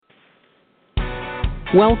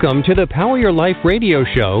Welcome to the Power Your Life radio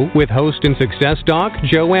show with host and success doc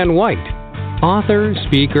Joanne White. Author,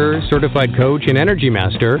 speaker, certified coach, and energy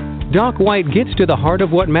master, Doc White gets to the heart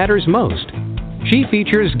of what matters most. She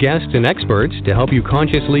features guests and experts to help you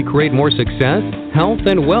consciously create more success, health,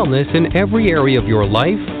 and wellness in every area of your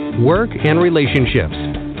life, work, and relationships.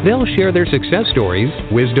 They'll share their success stories,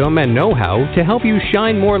 wisdom, and know-how to help you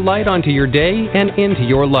shine more light onto your day and into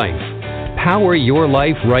your life. Power your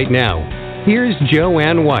life right now. Here's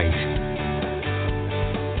Joanne White.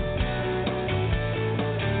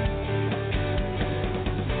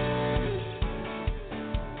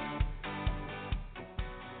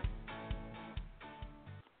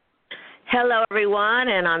 Hello, everyone,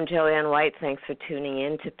 and I'm Joanne White. Thanks for tuning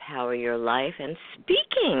in to Power Your Life. And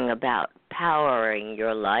speaking about powering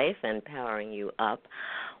your life and powering you up,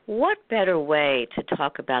 what better way to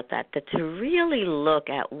talk about that than to really look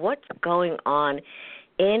at what's going on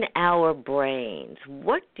in our brains?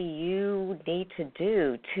 What do you need to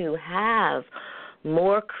do to have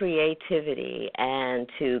more creativity and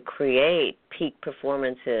to create peak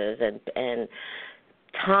performances and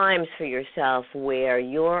times for yourself where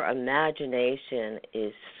your imagination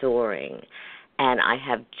is soaring? And I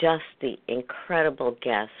have just the incredible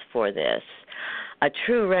guest for this. A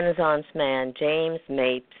true Renaissance man, James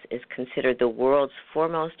Mapes is considered the world's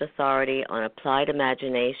foremost authority on applied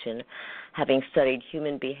imagination, having studied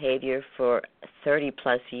human behavior for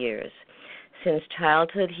 30-plus years. Since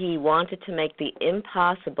childhood, he wanted to make the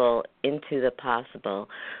impossible into the possible,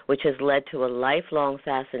 which has led to a lifelong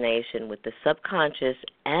fascination with the subconscious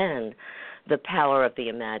and the power of the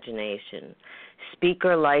imagination.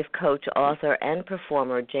 Speaker, life coach, author, and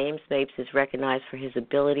performer, James Mapes is recognized for his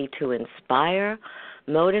ability to inspire,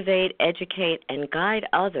 motivate, educate, and guide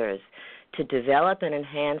others to develop and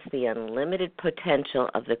enhance the unlimited potential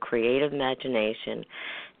of the creative imagination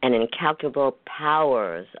and incalculable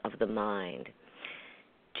powers of the mind.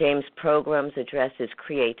 James' programs addresses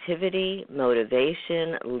creativity,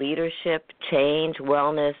 motivation, leadership, change,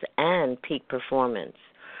 wellness, and peak performance.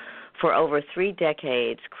 For over 3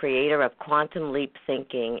 decades, creator of Quantum Leap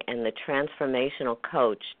Thinking and the Transformational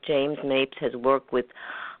Coach, James Mapes has worked with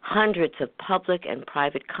hundreds of public and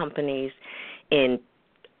private companies in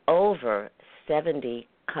over 70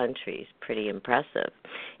 countries. Pretty impressive.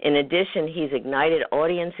 In addition, he's ignited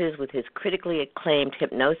audiences with his critically acclaimed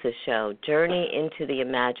hypnosis show, Journey into the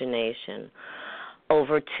Imagination.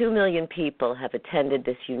 Over 2 million people have attended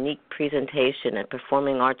this unique presentation at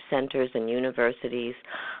performing arts centers and universities,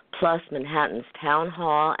 plus Manhattan's Town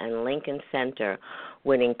Hall and Lincoln Center,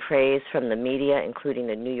 winning praise from the media, including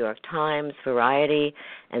the New York Times, Variety,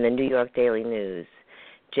 and the New York Daily News.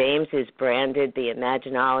 James is branded the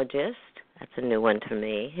Imaginologist. That's a new one to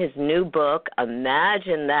me. His new book,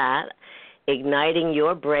 Imagine That, Igniting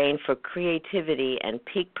Your Brain for Creativity and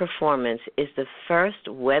Peak Performance, is the first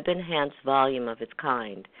web-enhanced volume of its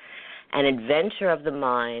kind. An adventure of the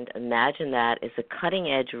mind, Imagine That, is a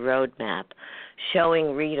cutting-edge roadmap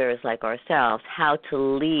showing readers like ourselves how to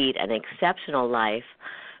lead an exceptional life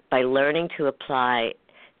by learning to apply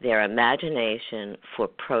their imagination for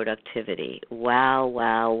productivity. Wow,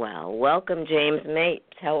 wow, wow. Welcome, James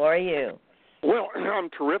Mapes. How are you? Well, I'm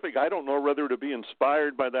terrific. I don't know whether to be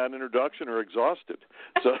inspired by that introduction or exhausted.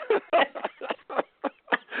 So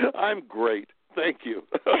I'm great. Thank you.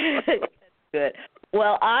 Good.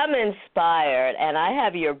 Well, I'm inspired, and I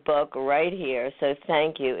have your book right here, so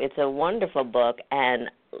thank you. It's a wonderful book, and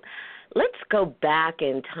let's go back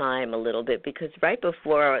in time a little bit, because right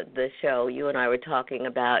before the show, you and I were talking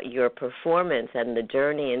about your performance and the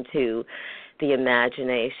journey into the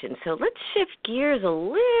imagination. So let's shift gears a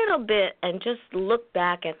little bit and just look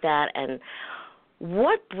back at that and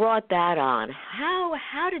what brought that on.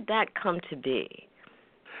 How did that come to be?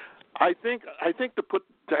 I think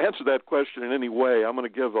to answer that question in any way, I'm going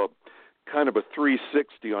to give a kind of a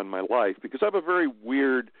 360 on my life, because I have a very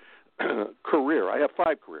weird career. I have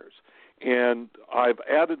 5 careers, and I've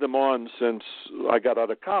added them on since I got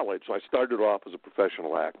out of college. I started off as a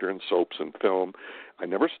professional actor in soaps and film. I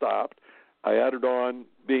never stopped. I added on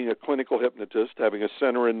being a clinical hypnotist, having a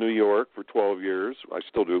center in New York for 12 years. I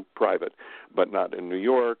still do private, but not in New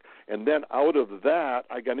York. And then out of that,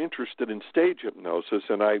 I got interested in stage hypnosis,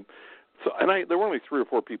 and there were only 3 or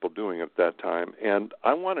 4 people doing it at that time. And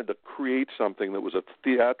I wanted to create something that was a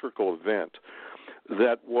theatrical event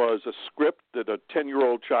that was a script that a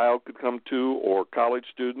 10-year-old child could come to, or college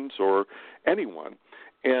students, or anyone,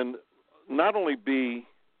 and not only be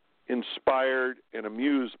inspired and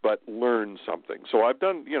amused, but learn something. So I've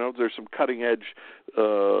done, there's some cutting edge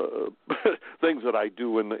things that I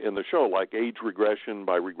do in the show, like age regression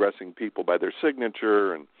by regressing people by their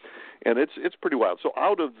signature, and And it's pretty wild. So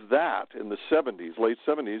out of that, in the 70s, late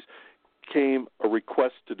 70s, came a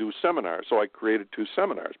request to do seminars. So I created 2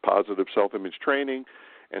 seminars, Positive Self-Image Training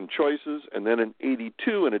and Choices. And then in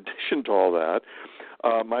 82, in addition to all that,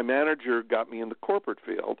 my manager got me in the corporate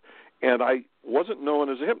field, and I wasn't known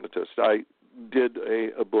as a hypnotist. I did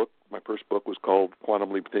a book. My first book was called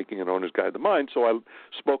Quantum Leap Thinking, an Owner's Guide to the Mind. So I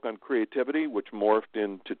spoke on creativity, which morphed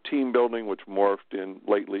into team building, which morphed in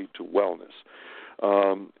lately to wellness.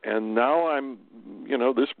 And now I'm,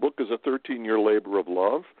 this book is a 13-year labor of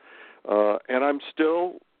love, and I'm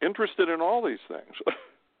still interested in all these things.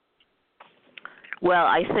 Well,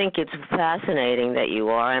 I think it's fascinating that you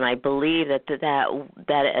are, and I believe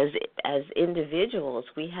that as individuals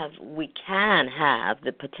we can have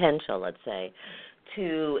the potential, let's say,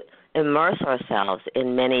 to immerse ourselves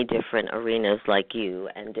in many different arenas like you,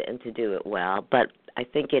 and to do it well. But I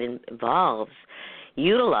think it involves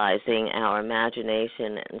utilizing our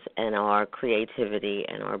imagination and our creativity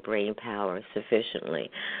and our brain power sufficiently.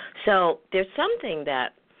 So there's something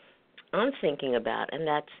that I'm thinking about, and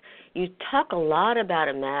that's, you talk a lot about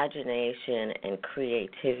imagination and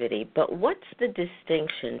creativity, but what's the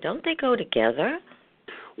distinction? Don't they go together?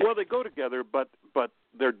 Well, they go together, but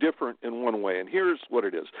they're different in one way, and here's what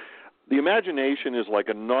it is. The imagination is like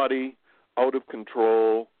a naughty,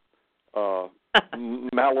 out-of-control,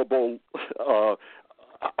 malleable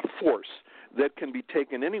force that can be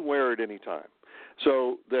taken anywhere at any time.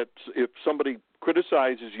 So that if somebody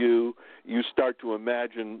criticizes you, you start to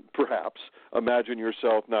imagine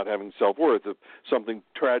yourself not having self-worth. If something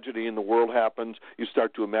tragedy in the world happens, you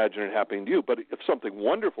start to imagine it happening to you. But if something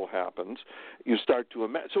wonderful happens, you start to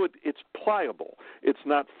imagine. So it's pliable. It's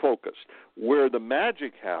not focused. Where the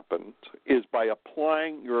magic happens is by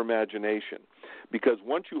applying your imagination. Because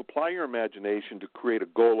once you apply your imagination to create a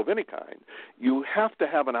goal of any kind, you have to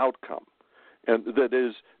have an outcome and that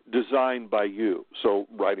is designed by you. So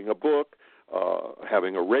writing a book,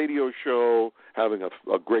 having a radio show, having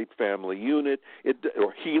a great family unit,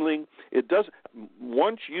 or healing. It does.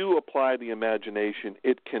 Once you apply the imagination,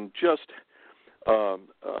 it can just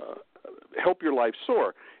help your life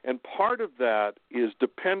soar. And part of that is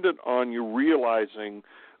dependent on you realizing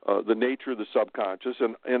the nature of the subconscious.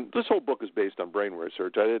 And this whole book is based on brain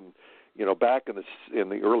research. I didn't, back in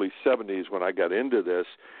the early 70s when I got into this,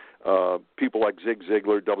 people like Zig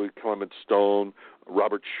Ziglar, W. Clement Stone,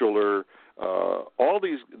 Robert Schuller, all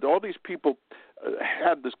these people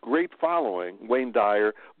had this great following, Wayne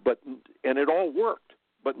Dyer, and it all worked,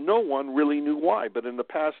 but no one really knew why. But in the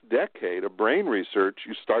past decade of brain research,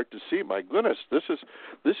 you start to see, my goodness, this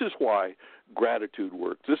is why gratitude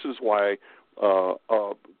works. This is why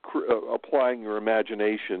applying your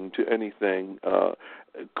imagination to anything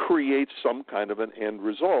creates some kind of an end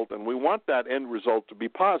result, and we want that end result to be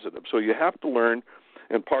positive. So you have to learn.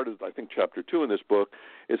 And part of, I think, Chapter 2 in this book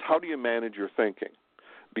is how do you manage your thinking?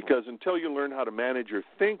 Because until you learn how to manage your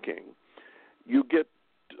thinking, you get,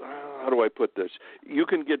 how do I put this? You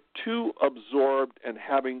can get too absorbed in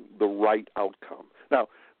having the right outcome. Now,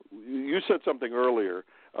 you said something earlier.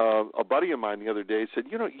 A buddy of mine the other day said,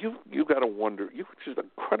 you got to wonder, you've just an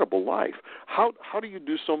incredible life. How do you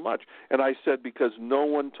do so much? And I said, because no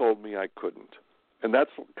one told me I couldn't. And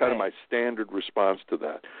that's kind of my standard response to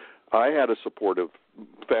that. I had a supportive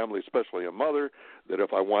family, especially a mother, that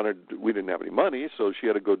if I wanted, we didn't have any money, so she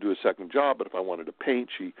had to go do a second job, but if I wanted to paint,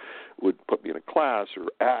 she would put me in a class or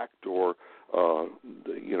act or, so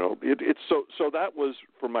that was,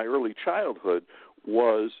 from my early childhood,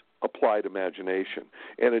 was applied imagination.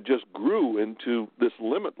 And it just grew into this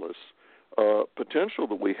limitless potential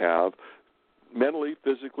that we have mentally,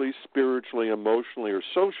 physically, spiritually, emotionally, or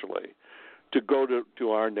socially, to go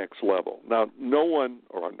to our next level. Now, no one,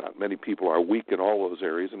 or not many people, are weak in all those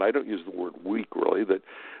areas, and I don't use the word weak, really, that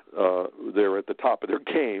they're at the top of their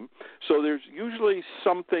game. So there's usually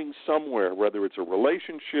something somewhere, whether it's a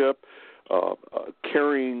relationship,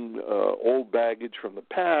 carrying old baggage from the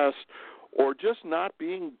past, or just not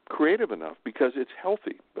being creative enough, because it's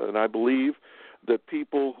healthy. And I believe that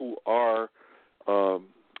people who are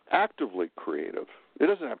actively creative, it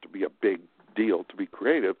doesn't have to be a big deal to be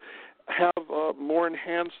creative, have a more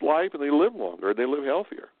enhanced life, and they live longer, they live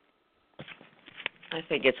healthier. I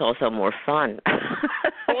think it's also more fun.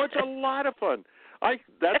 Oh, it's a lot of fun.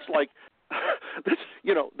 That's like,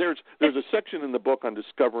 there's a section in the book on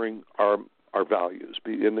discovering our values,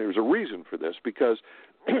 and there's a reason for this, because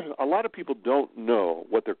a lot of people don't know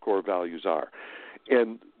what their core values are.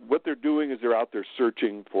 And what they're doing is they're out there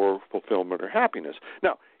searching for fulfillment or happiness.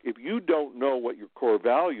 Now, if you don't know what your core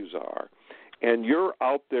values are, and you're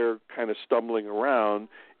out there kind of stumbling around,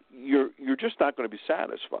 you're just not going to be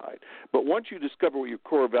satisfied. But once you discover what your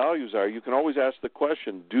core values are, you can always ask the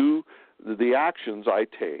question, do the actions I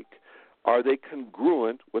take, are they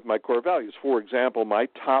congruent with my core values? For example, my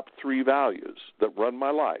top 3 values that run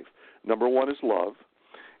my life. Number 1 is love,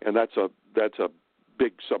 and that's a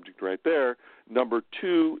big subject right there. Number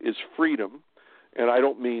 2 is freedom, and I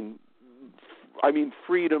mean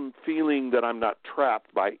freedom, feeling that I'm not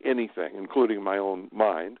trapped by anything, including my own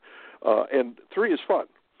mind. And 3 is fun.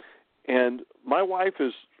 And my wife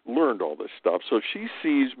has learned all this stuff, so she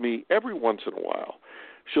sees me every once in a while.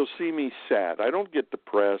 She'll see me sad. I don't get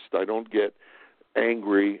depressed. I don't get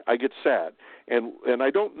angry. I get sad. And I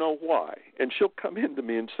don't know why. And she'll come into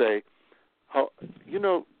me and say, do you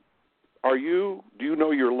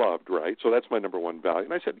know you're loved, right? So that's my number 1 value.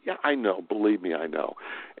 And I said, yeah, I know. Believe me, I know.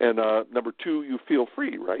 And number 2, you feel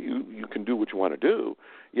free, right? You can do what you want to do.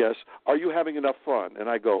 Yes. Are you having enough fun? And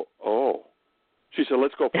I go, oh. She said,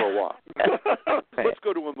 let's go for a walk. Let's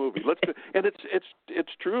go to a movie. And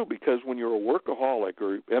it's true, because when you're a workaholic,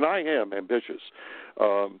 and I am ambitious,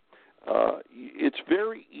 it's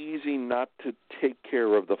very easy not to take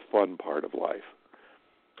care of the fun part of life.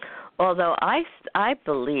 Although I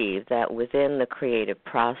believe that within the creative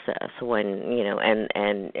process, when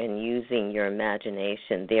and using your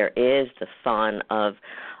imagination, there is the fun of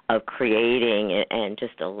creating and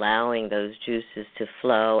just allowing those juices to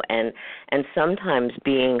flow, and sometimes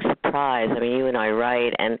being surprised. I mean, you and I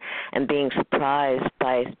write, and being surprised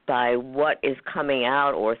by what is coming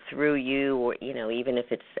out or through you, or even if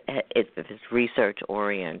it's research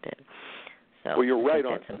oriented. So well, you're right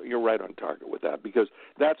on target with that, because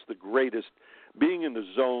that's the greatest. Being in the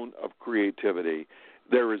zone of creativity,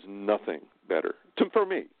 there is nothing better for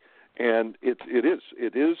me. And it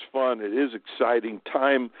is fun. It is exciting.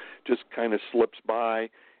 Time just kind of slips by.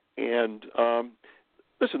 And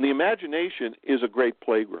listen, the imagination is a great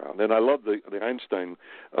playground. And I love the Einstein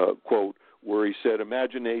quote where he said,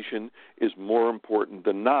 imagination is more important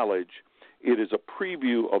than knowledge. It is a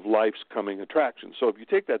preview of life's coming attractions. So if you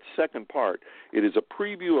take that second part, it is a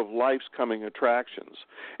preview of life's coming attractions,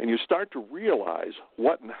 and you start to realize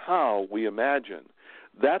what and how we imagine.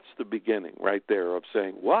 That's the beginning right there of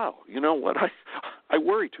saying, wow, you know what, I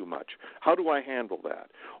worry too much. How do I handle that?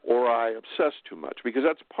 Or I obsess too much, because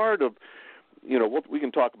that's part of, what we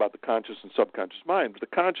can talk about the conscious and subconscious mind, but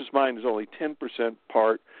the conscious mind is only 10%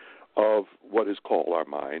 part of what is called our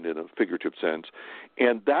mind in a figurative sense,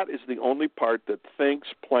 and that is the only part that thinks,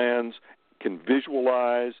 plans, can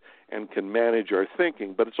visualize, and can manage our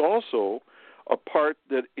thinking. But it's also a part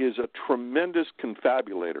that is a tremendous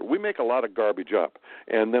confabulator. We make a lot of garbage up,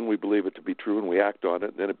 and then we believe it to be true, and we act on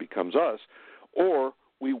it, and then it becomes us. Or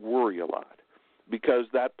we worry a lot, because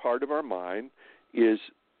that part of our mind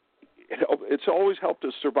it's always helped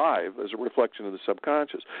us survive as a reflection of the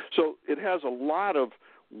subconscious. So it has a lot of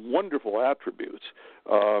wonderful attributes,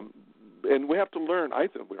 and we have to learn. I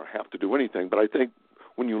think we don't have to do anything, but I think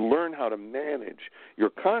when you learn how to manage your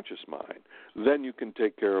conscious mind, then you can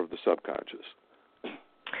take care of the subconscious.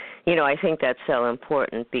 I think that's so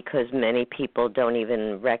important, because many people don't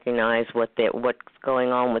even recognize what's going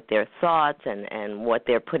on with their thoughts and what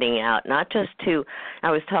they're putting out.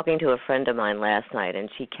 I was talking to a friend of mine last night, and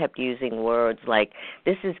she kept using words like,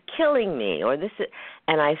 this is killing me, or this is,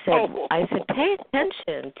 and I said, pay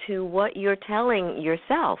attention to what you're telling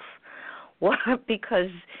yourself. Because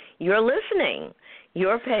you're listening.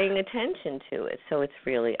 You're paying attention to it. So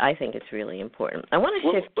I think it's really important. I want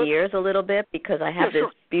to shift gears a little bit, because I have this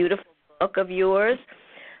beautiful book of yours,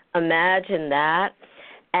 Imagine That,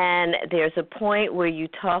 and there's a point where you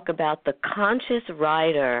talk about the conscious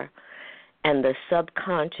rider and the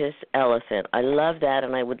subconscious elephant. I love that,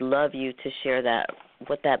 and I would love you to share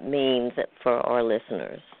what that means for our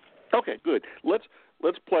listeners. Okay, good. Let's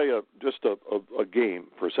play just a game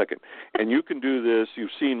for a second, and you can do this. You've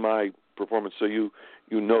seen my performance, so you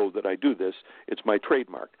know that I do this. It's my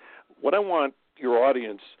trademark. What I want your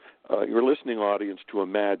audience, your listening audience, to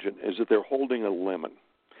imagine is that they're holding a lemon,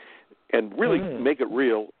 and really make it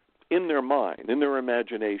real in their mind, in their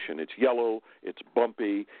imagination. It's yellow, it's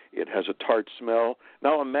bumpy, it has a tart smell.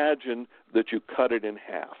 Now imagine that you cut it in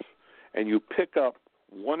half, and you pick up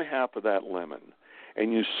one half of that lemon,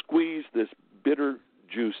 and you squeeze this bitter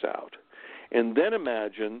juice out. And then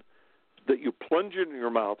imagine that you plunge it in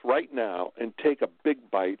your mouth right now and take a big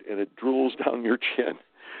bite, and it drools down your chin.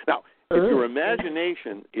 Now, if your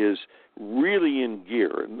imagination is really in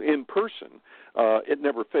gear, in person, it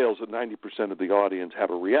never fails that 90% of the audience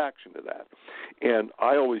have a reaction to that. And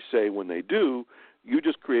I always say, when they do, you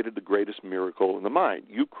just created the greatest miracle in the mind.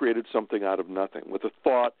 You created something out of nothing. With a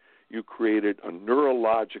thought, you created a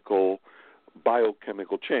neurological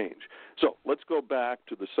biochemical change. So let's go back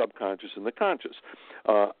to the subconscious and the conscious.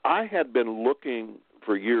 I had been looking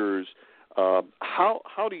for years,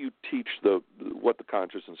 how do you teach what the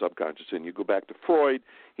conscious and subconscious is? And you go back to Freud,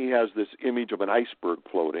 he has this image of an iceberg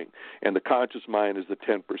floating, and the conscious mind is the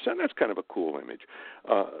 10%. That's kind of a cool image.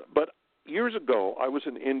 But years ago, I was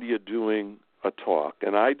in India doing a talk,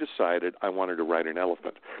 and I decided I wanted to ride an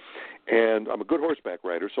elephant. And I'm a good horseback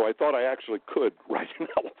rider, so I thought I actually could ride an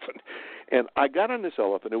elephant. And I got on this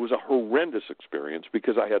elephant. It was a horrendous experience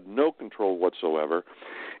because I had no control whatsoever.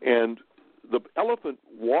 And the elephant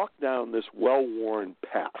walked down this well-worn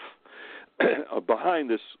path behind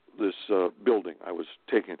this building I was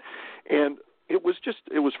taking. And it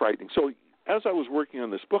was frightening. So as I was working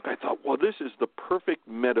on this book, I thought, well, this is the perfect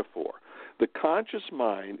metaphor. The conscious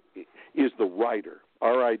mind is the rider,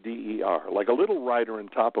 R-I-D-E-R, like a little rider on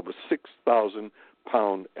top of a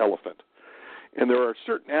 6,000-pound elephant. And there are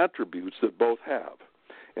certain attributes that both have.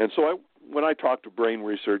 And so when I talk to brain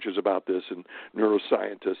researchers about this and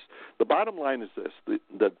neuroscientists, the bottom line is this,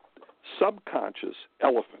 the subconscious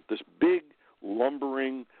elephant, this big,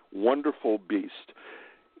 lumbering, wonderful beast,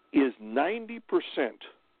 is 90%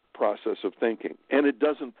 process of thinking, and it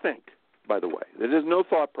doesn't think. By the way, there is no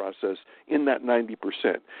thought process in that 90%.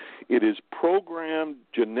 It is programmed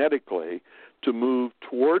genetically to move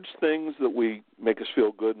towards things that make us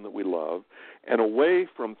feel good and that we love, and away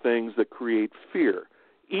from things that create fear,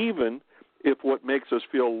 even if what makes us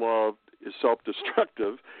feel loved is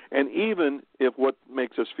self-destructive, and even if what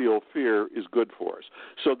makes us feel fear is good for us.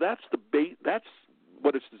 So that's that's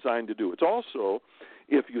what it's designed to do. It's also,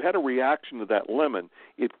 if you had a reaction to that lemon,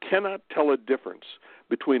 it cannot tell a difference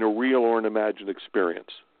between a real or an imagined experience,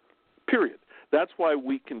 period. That's why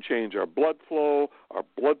we can change our blood flow, our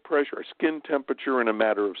blood pressure, our skin temperature in a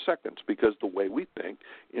matter of seconds, because the way we think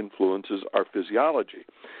influences our physiology.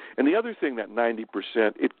 And the other thing, that 90%,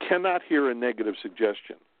 it cannot hear a negative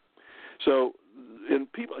suggestion. So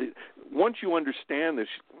once you understand this,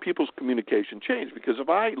 people's communication change, because if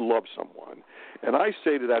I love someone and I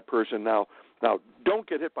say to that person, now don't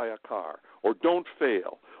get hit by a car, or don't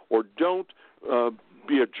fail, or don't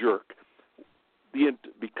be a jerk,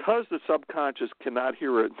 because the subconscious cannot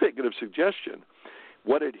hear a negative suggestion,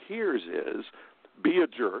 what it hears is be a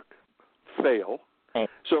jerk, fail.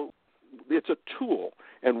 So it's a tool.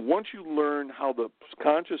 And once you learn how the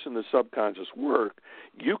conscious and the subconscious work,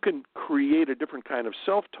 you can create a different kind of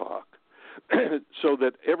self-talk so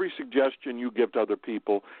that every suggestion you give to other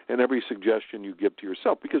people and every suggestion you give to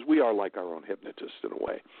yourself, because we are like our own hypnotist in a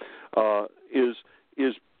way,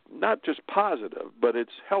 is not just positive, but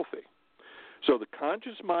it's healthy. So the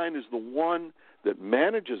conscious mind is the one that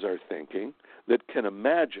manages our thinking, that can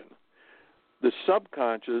imagine. The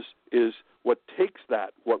subconscious is what takes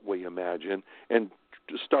what we imagine, and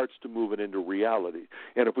starts to move it into reality.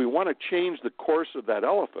 And if we want to change the course of that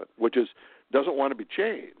elephant, which doesn't want to be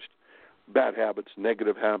changed, bad habits,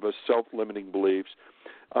 negative habits, self-limiting beliefs,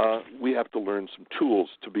 we have to learn some tools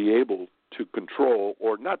to be able to control,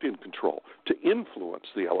 or not in control, to influence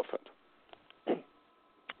the elephant.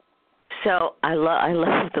 So I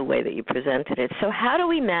love the way that you presented it. So how do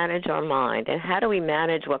we manage our mind, and how do we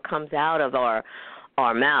manage what comes out of our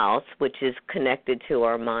mouth, which is connected to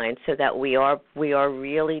our mind, so that we are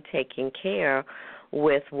really taking care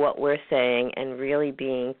with what we're saying and really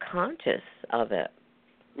being conscious of it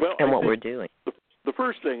and what we're doing? The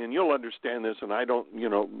first thing, and you'll understand this, and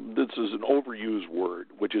this is an overused word,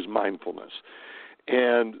 which is mindfulness.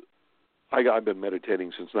 And I've been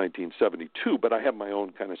meditating since 1972, but I have my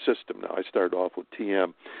own kind of system now. I started off with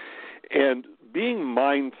TM. And being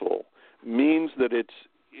mindful means that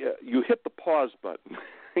you hit the pause button.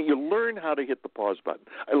 You learn how to hit the pause button.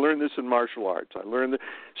 I learned this in martial arts. I learned that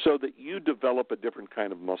so that you develop a different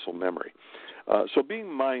kind of muscle memory. So being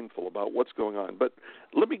mindful about what's going on. But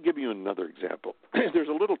let me give you another example. There's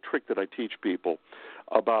a little trick that I teach people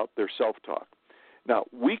about their self-talk. Now,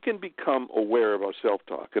 we can become aware of our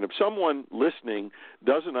self-talk. And if someone listening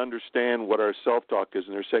doesn't understand what our self-talk is,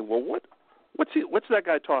 and they're saying, well, what's that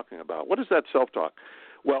guy talking about? What is that self-talk?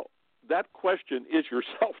 Well, that question is your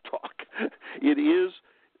self-talk. It is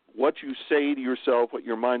what you say to yourself, what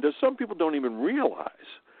your mind does. Some people don't even realize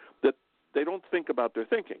that they don't think about their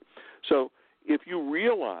thinking. So if you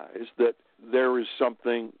realize that there is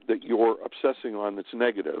something that you're obsessing on that's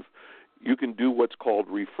negative, you can do what's called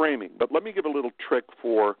reframing. But let me give a little trick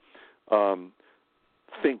for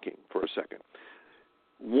thinking for a second.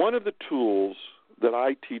 One of the tools that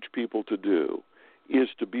I teach people to do is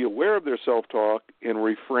to be aware of their self-talk and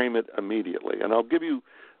reframe it immediately. And I'll give you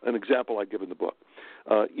an example I give in the book.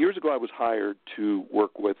 Years ago, I was hired to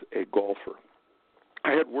work with a golfer.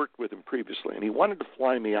 I had worked with him previously, and he wanted to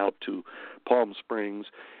fly me out to Palm Springs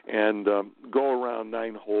and go around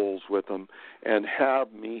 9 holes with him and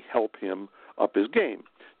have me help him up his game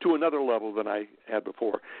to another level than I had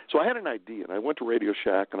before. So I had an idea, and I went to Radio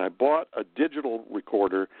Shack, and I bought a digital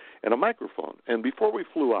recorder and a microphone. And before we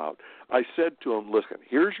flew out, I said to him, listen,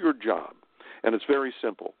 here's your job, and it's very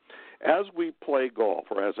simple. As we play golf,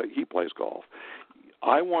 or as he plays golf,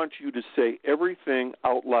 I want you to say everything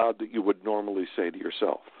out loud that you would normally say to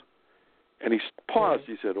yourself. And he paused.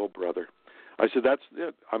 He said, oh, brother. I said, that's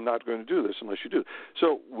it. I'm not going to do this unless you do.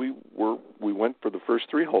 So we went for the first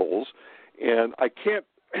 3 holes, and I can't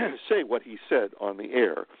say what he said on the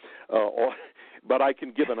air, but I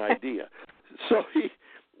can give an idea. So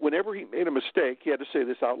whenever he made a mistake, he had to say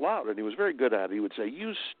this out loud, and he was very good at it. He would say,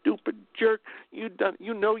 you stupid jerk, you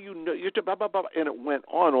know, blah, blah, blah, and it went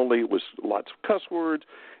on, only it was lots of cuss words.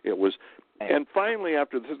 It was, and finally,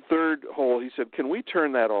 after the 3rd hole, he said, can we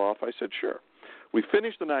turn that off? I said, sure. We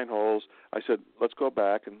finished the 9 holes. I said, let's go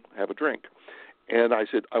back and have a drink. And I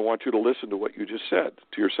said, I want you to listen to what you just said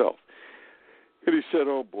to yourself. And he said,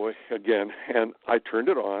 oh, boy, again. And I turned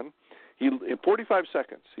it on. In 45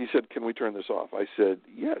 seconds, he said, can we turn this off? I said,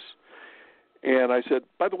 yes. And I said,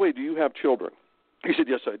 by the way, do you have children? He said,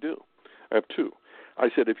 yes, I do. I have 2. I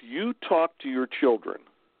said, if you talk to your children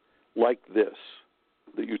like this,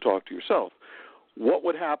 that you talk to yourself, what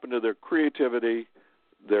would happen to their creativity,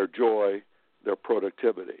 their joy, their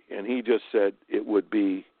productivity? And he just said it would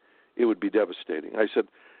be devastating. I said,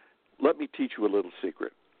 let me teach you a little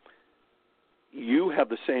secret. You have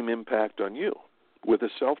the same impact on you with a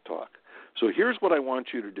self-talk. So here's what I want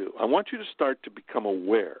you to do. I want you to start to become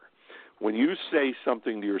aware when you say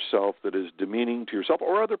something to yourself that is demeaning to yourself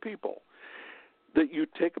or other people, that you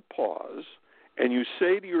take a pause and you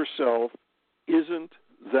say to yourself, isn't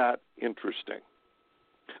that interesting?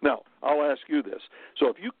 Now, I'll ask you this. So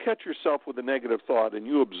if you catch yourself with a negative thought and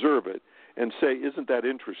you observe it and say, isn't that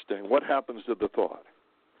interesting, what happens to the thought?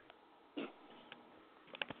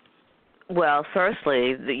 Well,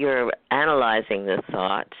 firstly, you're analyzing the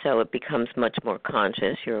thought, so it becomes much more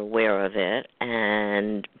conscious. You're aware of it,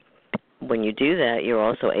 and when you do that, you're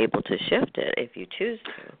also able to shift it if you choose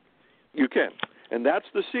to. You can, and that's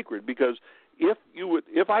the secret. Because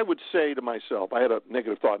if I would say to myself, I had a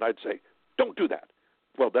negative thought, and I'd say, "Don't do that."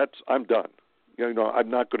 Well, I'm done. You know, I'm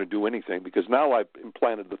not going to do anything because now I've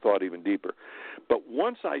implanted the thought even deeper. But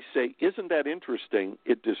once I say, "Isn't that interesting?"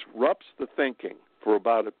 it disrupts the thinking for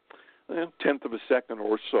about a tenth of a second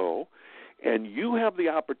or so, and you have the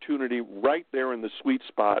opportunity right there in the sweet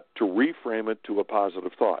spot to reframe it to a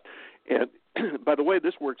positive thought. And by the way,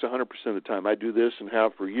 this works 100% of the time. I do this and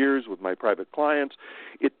have for years with my private clients.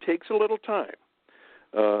 It takes a little time.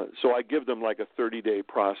 So I give them like a 30-day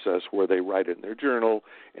process where they write it in their journal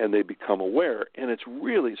and they become aware. And it's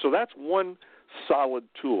really, so that's one solid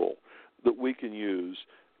tool that we can use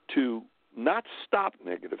to not stop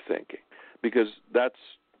negative thinking, because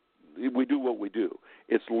we do what we do.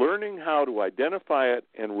 It's learning how to identify it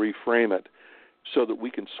and reframe it so that we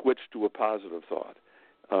can switch to a positive thought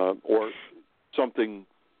or something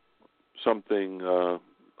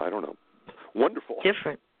I don't know, wonderful.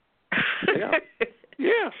 Different.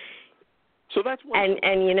 Yeah. So that's one.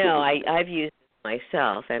 And you know, I've used it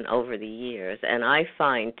myself and over the years, and I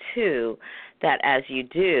find too that as you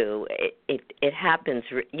do, it happens.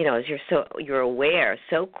 You know, as you're aware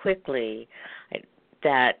so quickly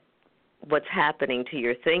that what's happening to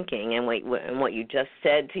your thinking and what you just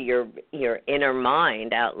said to your inner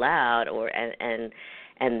mind out loud,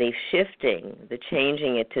 and the shifting, the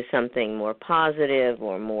changing it to something more positive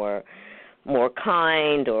or more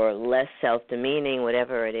kind or less self-demeaning,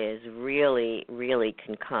 whatever it is, really, really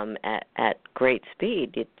can come at great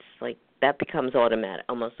speed. It's like that becomes automatic,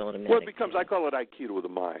 almost automatic. Well, it becomes, I call it Aikido of the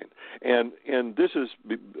mind. And this is,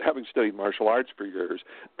 having studied martial arts for years,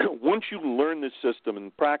 once you learn this system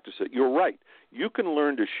and practice it, you're right. You can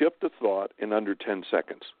learn to shift a thought in under 10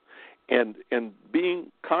 seconds. And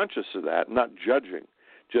being conscious of that, not judging,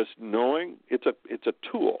 just knowing it's a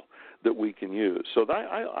tool that we can use. So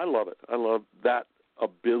I love it. I love that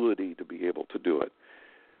ability to be able to do it.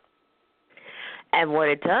 And what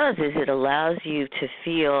it does is it allows you to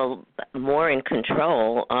feel more in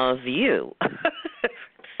control of you.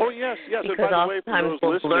 Oh, yes. Because oftentimes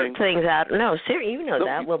we'll blurt things out. No, seriously, you know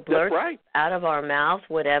that. We'll blurt out of our mouth,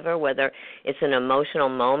 whatever, whether it's an emotional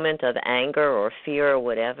moment of anger or fear or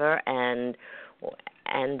whatever, and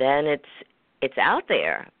then it's out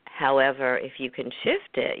there. However, if you can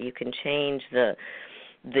shift it, you can change the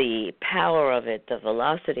the power of it, the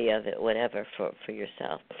velocity of it, whatever, for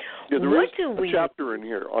yourself. Yeah, there is a chapter in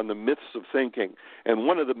here on the myths of thinking, and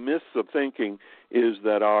one of the myths of thinking is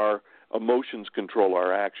that our emotions control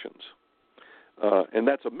our actions. And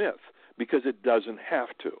that's a myth, because it doesn't have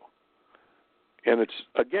to. And it's,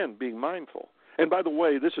 again, being mindful. And by the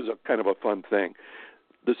way, this is a kind of a fun thing.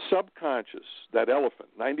 The subconscious, that elephant,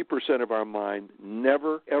 90% of our mind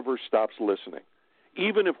never, ever stops listening,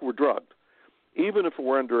 even if we're drugged, even if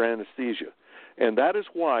we're under anesthesia. And that is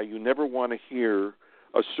why you never want to hear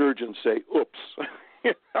a surgeon say, oops.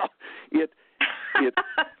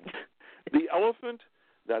 The elephant,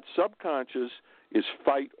 that subconscious, is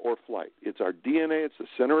fight or flight. It's our DNA. It's the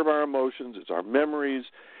center of our emotions. It's our memories.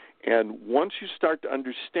 And once you start to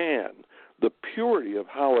understand the purity of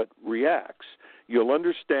how it reacts, you'll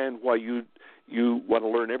understand why you want to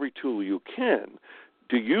learn every tool you can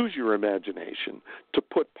to use your imagination to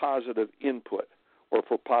put positive input or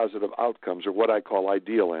for positive outcomes, or what I call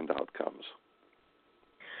ideal end outcomes.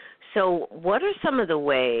 So what are some of the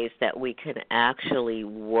ways that we can actually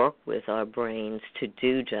work with our brains to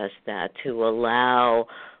do just that, to allow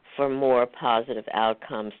for more positive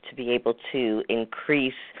outcomes, to be able to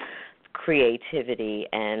increase creativity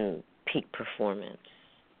and peak performance?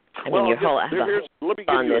 I mean, your whole let me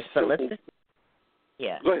give you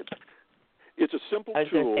yeah. Go ahead. It's a simple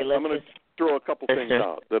tool. I'm going to throw a couple things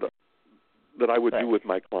out that I would do with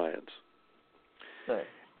my clients. Good.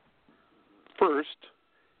 First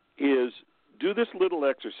is do this little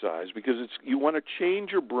exercise, because you want to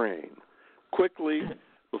change your brain quickly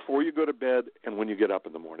before you go to bed and when you get up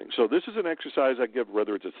in the morning. So this is an exercise I give,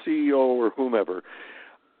 whether it's a CEO or whomever.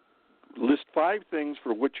 List 5 things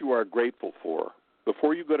for which you are grateful for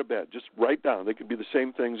before you go to bed. Just write down. They could be the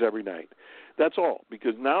same things every night. That's all,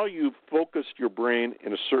 because now you've focused your brain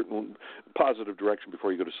in a certain positive direction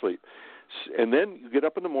before you go to sleep. And then you get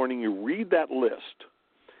up in the morning, you read that list,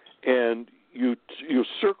 and you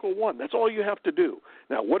circle 1. That's all you have to do.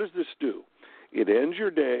 Now, what does this do? It ends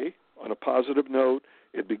your day on a positive note.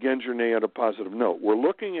 It begins your day on a positive note. We're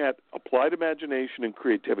looking at applied imagination and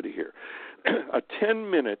creativity here. A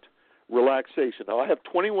 10-minute relaxation. Now, I have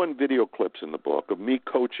 21 video clips in the book of me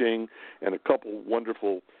coaching and a couple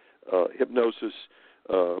wonderful hypnosis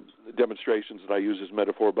demonstrations that I use as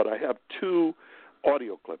metaphor, but I have 2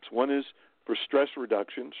 audio clips. One is for stress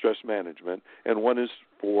reduction, stress management, and one is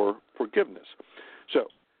for forgiveness. So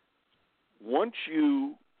once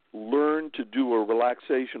you learn to do a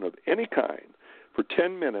relaxation of any kind for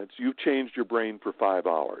 10 minutes, you've changed your brain for 5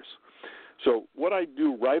 hours. So what I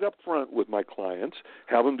do right up front with my clients,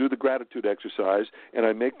 have them do the gratitude exercise, and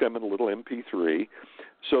I make them in a little MP3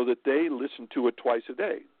 so that they listen to it twice a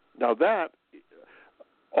day. Now that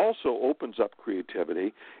also opens up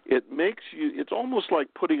creativity. It makes you, it's almost like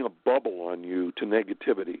putting a bubble on you to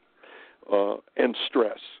negativity and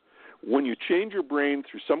stress. When you change your brain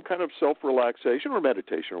through some kind of self-relaxation or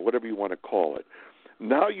meditation or whatever you want to call it,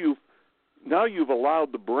 now you've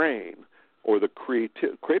allowed the brain or the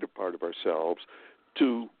creative part of ourselves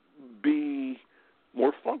to be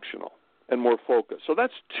more functional and more focused. So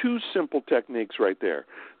that's 2 simple techniques right there.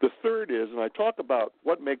 The third is, and I talk about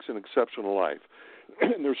what makes an exceptional life,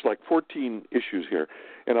 and there's like 14 issues here,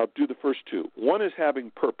 and I'll do the first 2. One is having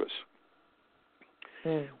purpose.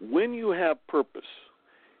 When you have purpose,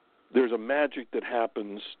 there's a magic that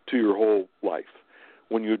happens to your whole life.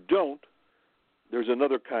 When you don't, there's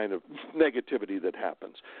another kind of negativity that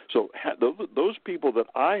happens. So those people that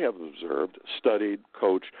I have observed, studied,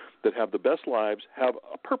 coached, that have the best lives have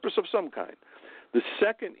a purpose of some kind. The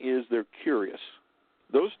second is they're curious.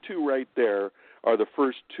 Those 2 right there are the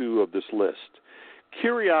first 2 of this list.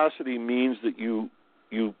 Curiosity means that you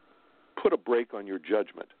put a brake on your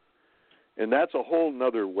judgment. And that's a whole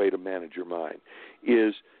other way to manage your mind,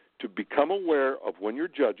 is to become aware of when you're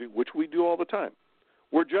judging, which we do all the time.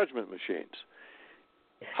 We're judgment machines.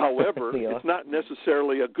 However, it's not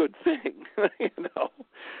necessarily a good thing,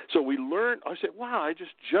 So we learn, I say, wow, I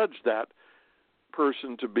just judged that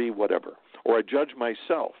person to be whatever, or I judge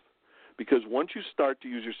myself. Because once you start to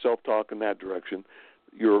use your self-talk in that direction,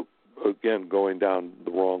 you're, again, going down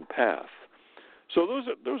the wrong path. So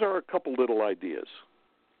those are a couple little ideas.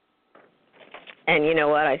 And you know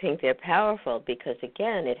what? I think they're powerful because,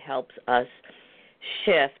 again, it helps us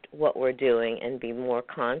shift what we're doing and be more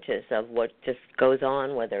conscious of what just goes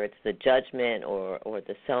on, whether it's the judgment or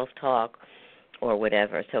the self-talk or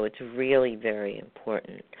whatever. So it's really very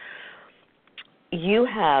important. You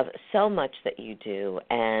have so much that you do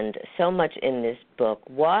and so much in this book.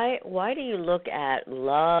 Why do you look at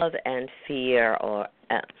love and fear, or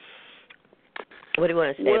what do you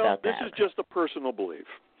want to say about that? Well, this is just a personal belief.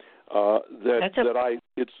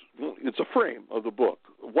 It's a frame of the book,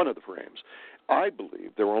 one of the frames. I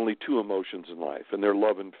believe there are only two emotions in life, and they're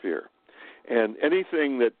love and fear. And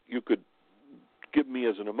anything that you could give me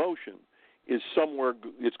as an emotion is somewhere,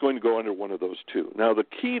 it's going to go under one of those two. Now, the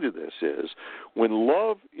key to this is when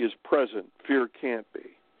love is present, fear can't be.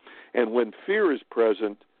 And when fear is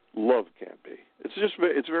present, love can't be.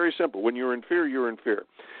 It's very simple. When you're in fear, you're in fear.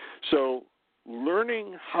 So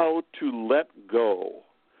learning how to let go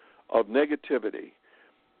of negativity,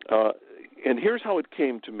 and here's how it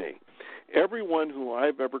came to me. Everyone who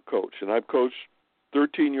I've ever coached, and I've coached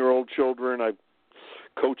 13-year-old children, I've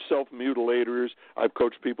coached self-mutilators, I've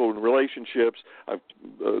coached people in relationships, I've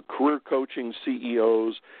career coaching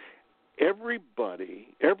CEOs.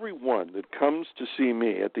 Everyone that comes to see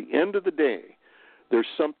me, at the end of the day, there's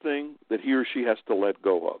something that he or she has to let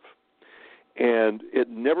go of. And it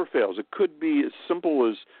never fails. It could be as simple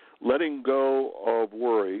as letting go of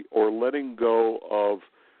worry or letting go of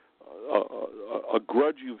a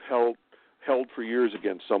grudge you've held for years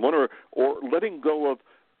against someone, or letting go of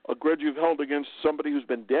a grudge you've held against somebody who's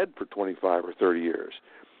been dead for 25 or 30 years.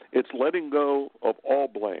 It's letting go of all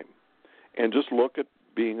blame and just look at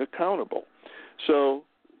being accountable. So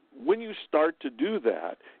when you start to do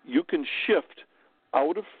that, you can shift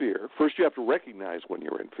out of fear. First, you have to recognize when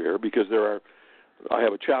you're in fear, because I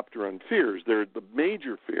have a chapter on fears. The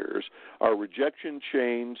major fears are rejection,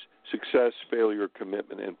 change, success, failure,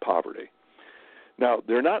 commitment, and poverty. Now,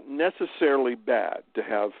 they're not necessarily bad to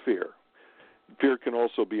have fear. Fear can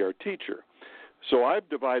also be our teacher. So I've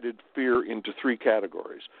divided fear into three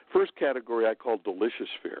categories. First category I call delicious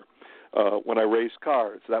fear. When I race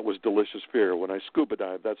cars, that was delicious fear. When I scuba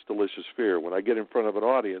dive, that's delicious fear. When I get in front of an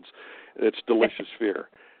audience, it's delicious fear.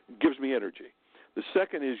 It gives me energy. The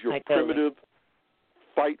second is your primitive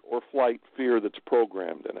fight or flight fear that's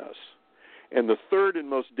programmed in us. And the third and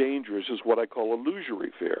most dangerous is what I call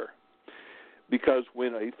illusory fear. Because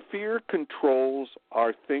when a fear controls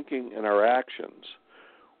our thinking and our actions,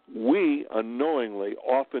 we unknowingly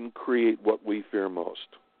often create what we fear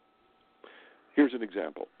most. Here's an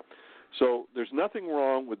example. So there's nothing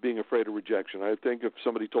wrong with being afraid of rejection. I think if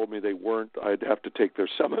somebody told me they weren't, I'd have to take their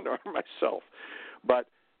seminar myself. But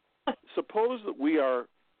suppose that we are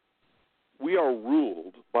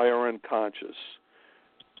ruled by our unconscious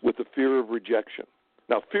with the fear of rejection.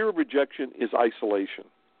 Now, fear of rejection is isolation.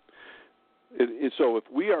 So if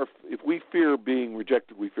we fear being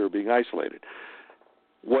rejected, we fear being isolated.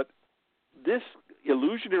 What this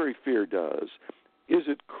illusionary fear does is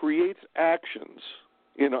it creates actions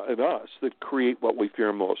in us that create what we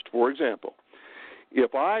fear most. For example,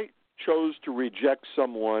 if I chose to reject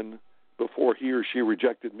someone before he or she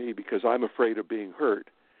rejected me because I'm afraid of being hurt,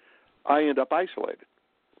 I end up isolated.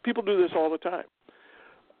 People do this all the time.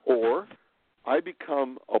 Or I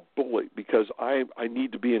become a bully because I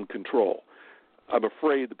need to be in control. I'm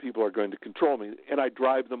afraid that people are going to control me, and I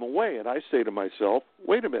drive them away, and I say to myself,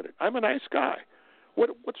 wait a minute, I'm a nice guy.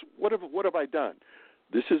 What have I done?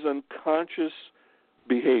 This is unconscious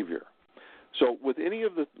behavior. So with any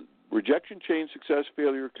of the rejection, change, success,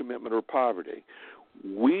 failure, commitment, or poverty,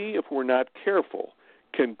 we, if we're not careful,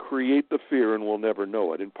 can create the fear and we'll never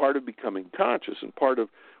know it. And part of becoming conscious and part of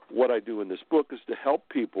what I do in this book is to help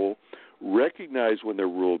people recognize when they're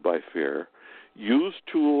ruled by fear, use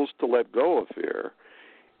tools to let go of fear,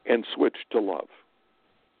 and switch to love.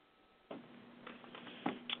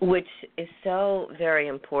 Which is so very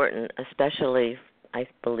important, especially, I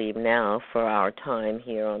believe now, for our time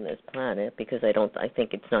here on this planet, because I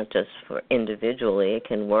think it's not just for individually, it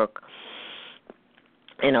can work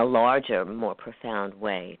in a larger, more profound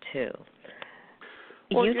way, too.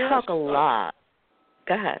 Well, you talk a lot.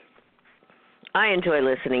 Go ahead. I enjoy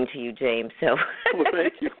listening to you, James. So. Well,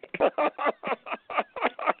 thank you.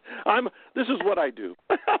 This is what I do.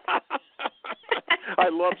 I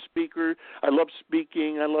love speakers. I love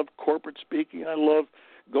speaking. I love corporate speaking. I love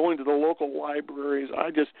going to the local libraries.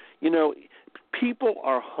 People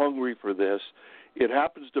are hungry for this. It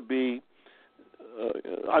happens to be,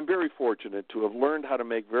 I'm very fortunate to have learned how to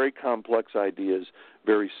make very complex ideas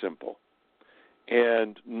very simple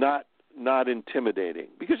and not intimidating,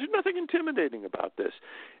 because there's nothing intimidating about this.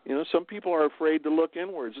 Some people are afraid to look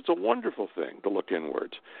inwards. It's a wonderful thing to look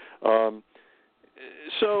inwards.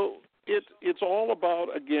 So it's all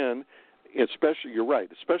about, again, especially, you're right,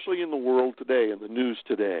 especially in the world today, in the news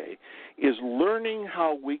today, is learning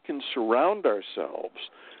how we can surround ourselves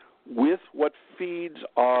with what feeds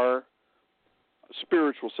our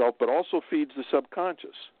spiritual self, but also feeds the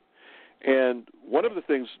subconscious. And one of the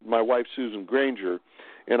things my wife, Susan Granger,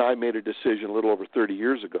 and I made a decision a little over 30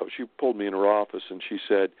 years ago. She pulled me in her office and she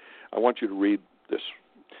said, I want you to read this.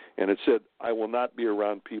 And it said, I will not be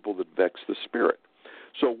around people that vex the spirit.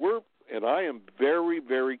 So I am very,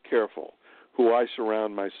 very careful who I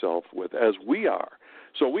surround myself with, as we are.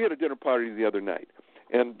 So we had a dinner party the other night,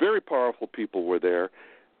 and very powerful people were there.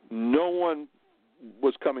 No one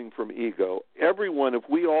was coming from ego. Everyone, if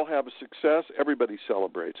we all have a success, everybody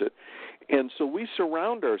celebrates it. And so we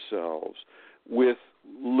surround ourselves with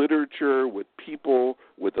literature, with people,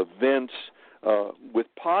 with events, with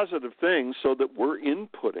positive things so that we're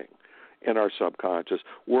inputting in our subconscious.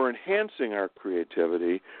 We're enhancing our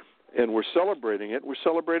creativity, and we're celebrating it. We're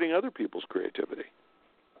celebrating other people's creativity.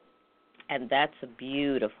 And that's a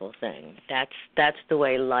beautiful thing. That's the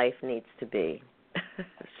way life needs to be.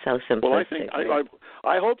 So simplistic. Well,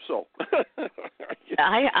 I hope so.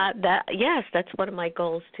 Yes, that's one of my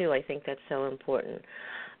goals too. I think that's so important.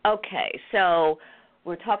 Okay, so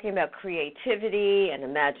we're talking about creativity and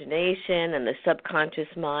imagination and the subconscious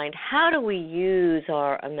mind. How do we use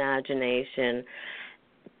our imagination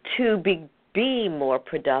to be more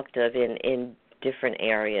productive in different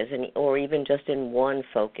areas, or even just in one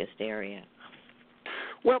focused area?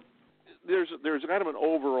 Well, there's kind of an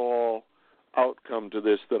overall outcome to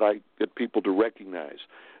this that I get people to recognize,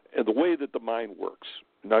 and the way that the mind works.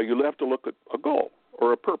 Now, you have to look at a goal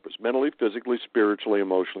or a purpose, mentally, physically, spiritually,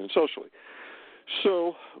 emotionally, and socially.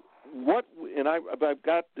 So, I've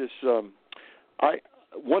got this.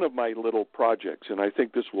 One of my little projects, and I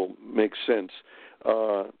think this will make sense.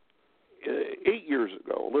 8 years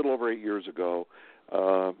ago, a little over 8 years ago,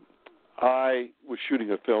 I was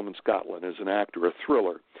shooting a film in Scotland as an actor, a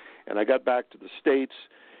thriller, and I got back to the States,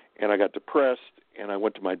 and I got depressed, and I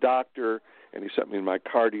went to my doctor, and he sent me to my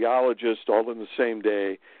cardiologist all in the same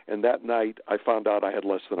day, and that night I found out I had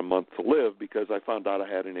less than a month to live because I found out I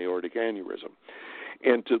had an aortic aneurysm.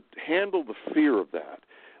 And to handle the fear of that,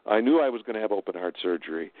 I knew I was going to have open heart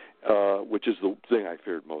surgery, which is the thing I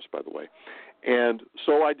feared most, by the way. And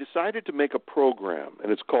so I decided to make a program,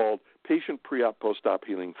 and it's called Patient Pre-Op Post-Op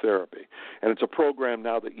Healing Therapy. And it's a program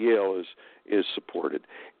now that Yale is supported.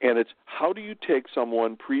 And it's how do you take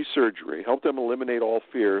someone pre-surgery, help them eliminate all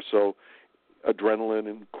fear, so adrenaline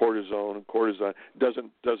and cortisone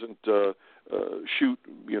doesn't shoot,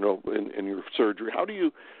 in your surgery. How do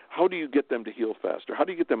you get them to heal faster? How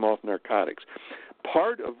do you get them off narcotics?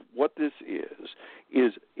 Part of what this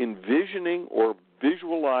is envisioning or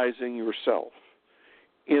visualizing yourself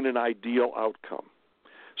in an ideal outcome.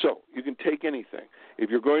 So you can take anything.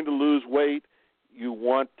 If you're going to lose weight, you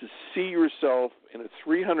want to see yourself in a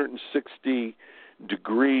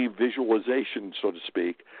 360-degree visualization, so to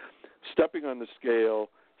speak, stepping on the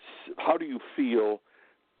scale. How do you feel?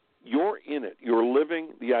 You're in it. You're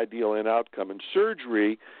living the ideal end outcome. And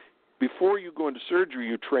surgery, before you go into surgery,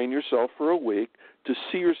 you train yourself for a week to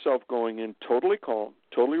see yourself going in totally calm,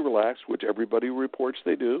 totally relaxed, which everybody reports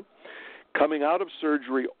they do, coming out of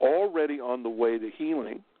surgery already on the way to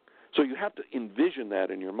healing. So you have to envision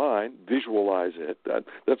that in your mind, visualize it.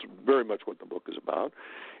 That's very much what the book is about.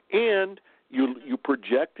 And you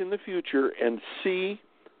project in the future and see,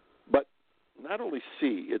 but not only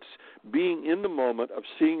see, it's being in the moment of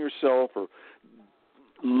seeing yourself or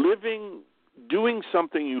living, doing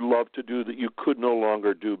something you love to do that you could no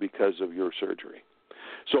longer do because of your surgery.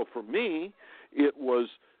 So for me, it was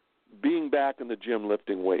being back in the gym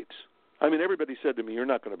lifting weights. I mean, everybody said to me, you're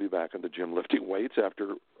not going to be back in the gym lifting weights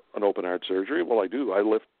after an open heart surgery. Well, I do. I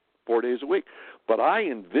lift 4 days a week. But I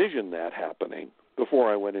envisioned that happening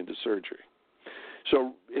before I went into surgery.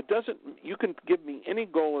 So you can give me any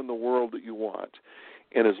goal in the world that you want.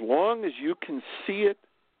 And as long as you can see it,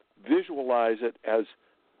 visualize it as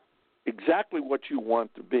exactly what you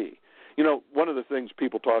want to be. One of the things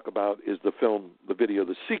people talk about is the video,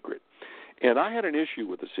 The Secret. And I had an issue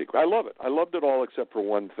with The Secret. I love it. I loved it all except for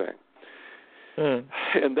one thing.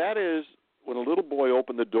 And that is when a little boy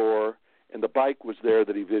opened the door and the bike was there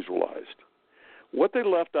that he visualized. What they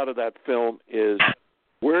left out of that film is,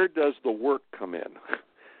 where does the work come in?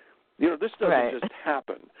 This doesn't just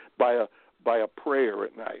happen by a prayer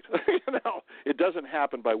at night. It doesn't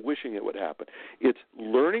happen by wishing it would happen. It's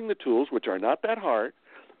learning the tools, which are not that hard,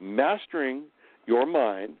 mastering your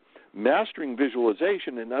mind, mastering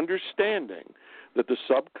visualization, and understanding that the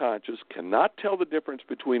subconscious cannot tell the difference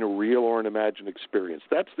between a real or an imagined experience.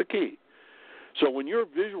 That's the key. So when you're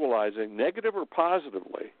visualizing, negative or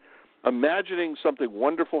positively, imagining something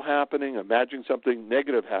wonderful happening, imagining something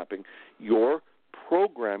negative happening, you're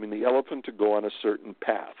programming the elephant to go on a certain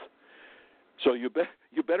path. So you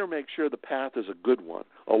better make sure the path is a good one,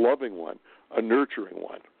 a loving one, a nurturing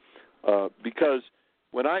one. Because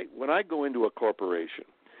when I go into a corporation,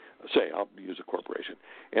 say I'll use a corporation,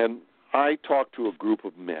 and I talk to a group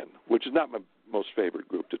of men, which is not most favorite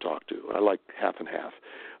group to talk to. I like half and half,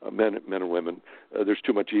 men and women. There's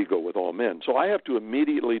too much ego with all men. So I have to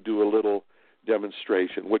immediately do a little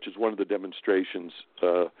demonstration, which is one of the demonstrations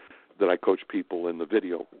that I coach people in the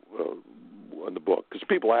video in the book, because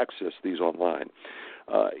people access these online.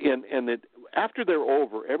 After they're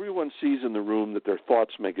over, everyone sees in the room that their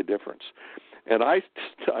thoughts make a difference. And I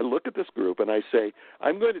look at this group and I say,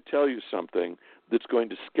 I'm going to tell you something that's going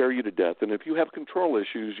to scare you to death, and if you have control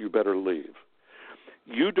issues, you better leave.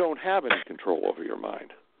 You don't have any control over your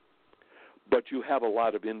mind, but you have a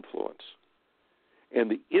lot of influence.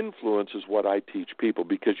 And the influence is what I teach people,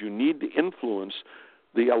 because you need to influence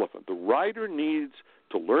the elephant. The rider needs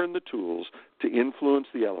to learn the tools to influence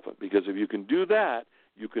the elephant, because if you can do that,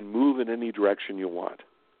 you can move in any direction you want.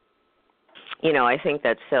 You know, I think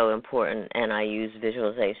that's so important, and I use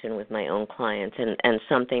visualization with my own clients, and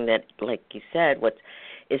something that, like you said,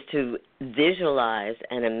 is to visualize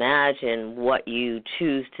and imagine what you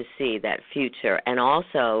choose to see, that future, and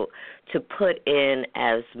also to put in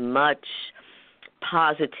as much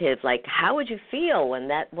positive, like how would you feel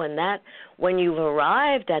when you've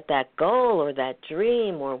arrived at that goal or that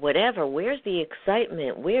dream or whatever? Where's the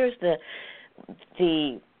excitement? Where's the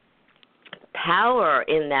power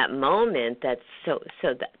in that moment? That's so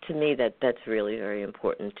that, to me, that's really very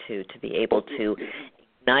important to be able to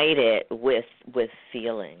ignite it with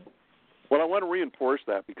feeling. Well, I want to reinforce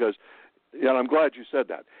that, because, and I'm glad you said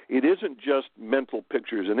that. It isn't just mental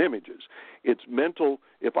pictures and images. It's mental.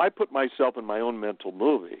 If I put myself in my own mental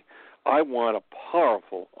movie, I want a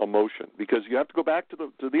powerful emotion, because you have to go back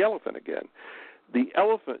to the elephant again. The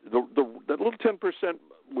elephant, the little 10%,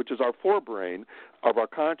 which is our forebrain of our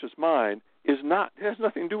conscious mind, it has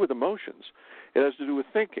nothing to do with emotions. It has to do with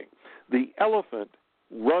thinking. The elephant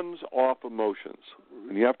runs off emotions.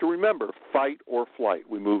 And you have to remember, fight or flight.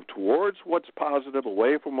 We move towards what's positive,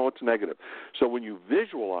 away from what's negative. So when you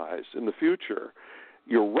visualize in the future,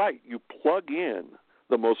 you're right, you plug in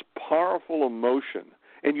the most powerful emotion,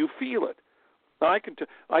 and you feel it. Now,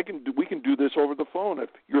 we can do this over the phone. If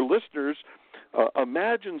your listeners,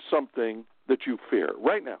 imagine something that you fear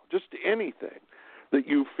right now, just anything that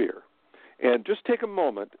you fear. And just take a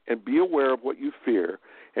moment and be aware of what you fear,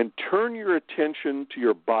 and turn your attention to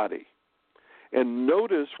your body and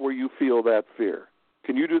notice where you feel that fear.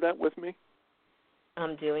 Can you do that with me?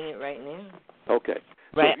 I'm doing it right now. Okay.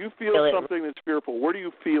 So if you feel something that's fearful, where do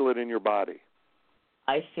you feel it in your body?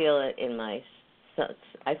 I feel it in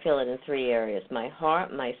 3 areas: my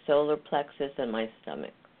heart, my solar plexus, and my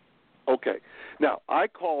stomach. Okay. Now, I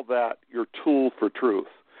call that your tool for truth,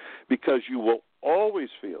 because you will always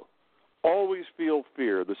feel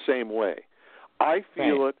fear the same way. I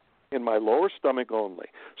feel it in my lower stomach only.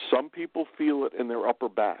 Some people feel it in their upper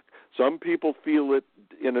back. Some people feel it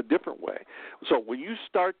in a different way. So when you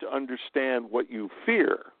start to understand what you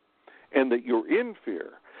fear and that you're in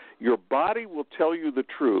fear, your body will tell you the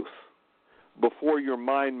truth before your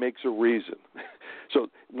mind makes a reason. So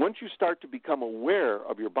once you start to become aware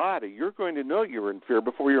of your body, you're going to know you're in fear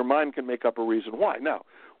before your mind can make up a reason why. Now,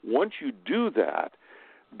 once you do that,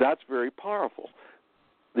 that's very powerful.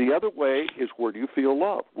 The other way is, where do you feel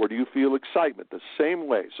love? Where do you feel excitement? The same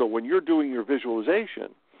way. So when you're doing your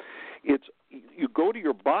visualization, you go to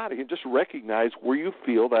your body and just recognize where you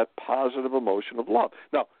feel that positive emotion of love.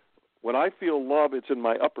 Now, when I feel love, it's in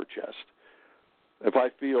my upper chest. If I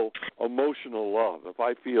feel emotional love, if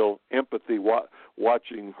I feel empathy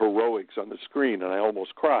watching heroics on the screen and I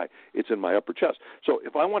almost cry, it's in my upper chest. So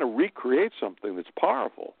if I want to recreate something that's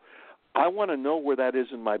powerful, I want to know where that is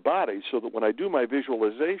in my body, so that when I do my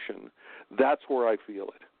visualization, that's where I feel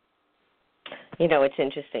it. You know, it's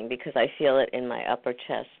interesting, because I feel it in my upper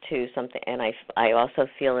chest too, and I also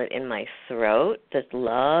feel it in my throat, this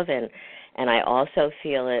love, and I also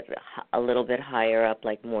feel it a little bit higher up,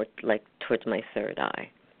 more like towards my third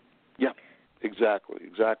eye. Yeah, exactly.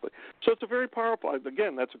 So it's a very powerful,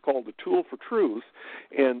 again, that's called the tool for truth,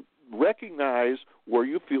 and recognize where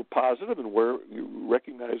you feel positive and where you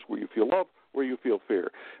recognize where you feel love, where you feel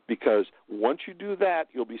fear. Because once you do that,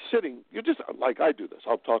 you'll be sitting, you just, like I do this,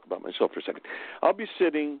 I'll talk about myself for a second. I'll be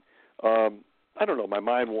sitting, I don't know, my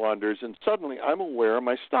mind wanders, and suddenly I'm aware of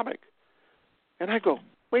my stomach. And I go,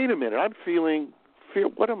 wait a minute, I'm feeling fear,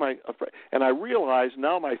 what am I afraid? And I realize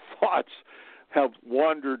now my thoughts have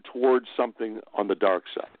wandered towards something on the dark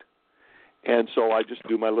side. And so I just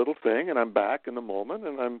do my little thing, and I'm back in the moment,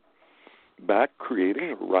 and I'm back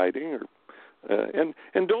creating or writing,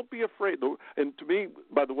 and don't be afraid. And to me,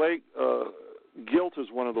 by the way, guilt is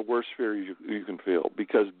one of the worst fears you can feel,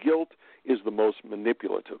 because guilt is the most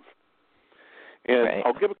manipulative. And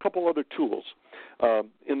I'll give a couple other tools.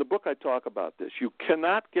 In the book I talk about this. You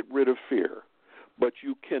cannot get rid of fear. but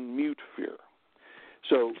you can mute fear.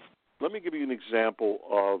 So let me give you an example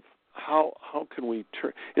of how can we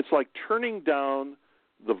turn. It's like turning down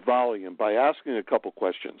the volume by asking a couple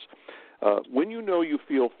questions. When you know you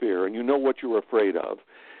feel fear and you know what you're afraid of,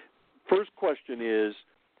 first question is,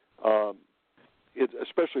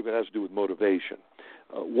 especially if it has to do with motivation,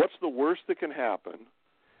 what's the worst that can happen,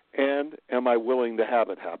 and am I willing to have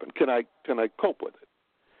it happen? Can I cope with it?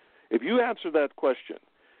 If you answer that question,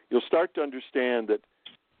 you'll start to understand that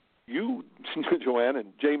you, Joanne,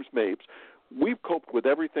 and James Mapes, we've coped with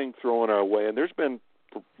everything thrown our way, and there's been,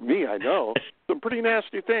 for me, I know, some pretty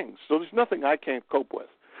nasty things. So there's nothing I can't cope with.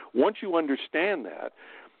 Once you understand that,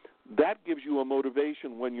 that gives you a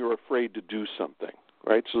motivation when you're afraid to do something,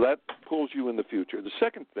 right? So that pulls you in the future. The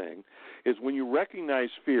second thing is when you recognize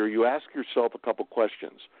fear, you ask yourself a couple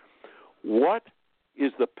questions. What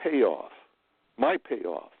is the payoff, my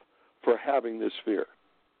payoff, for having this fear?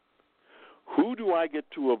 Who do I get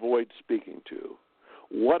to avoid speaking to?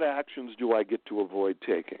 What actions do I get to avoid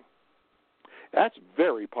taking? That's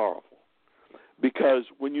very powerful, because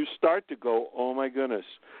when you start to go, oh my goodness,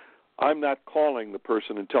 I'm not calling the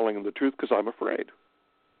person and telling them the truth because I'm afraid.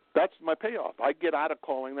 That's my payoff. I get out of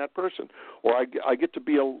calling that person. Or I get to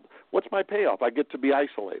be what's my payoff? I get to be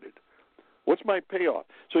isolated. What's my payoff?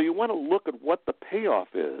 So you want to look at what the payoff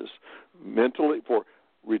is mentally for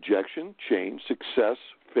rejection, change, success,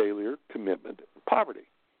 failure, commitment, poverty.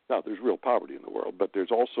 Now, there's real poverty in the world, but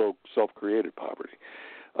there's also self-created poverty.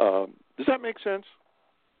 Does that make sense?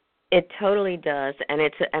 It totally does, and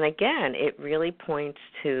again, it really points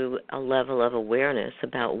to a level of awareness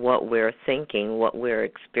about what we're thinking, what we're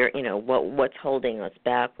experiencing, what's holding us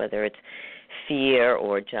back, whether it's fear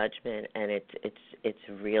or judgment, and it's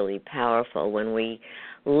really powerful when we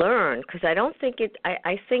learn, because I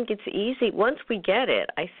think it's easy once we get it,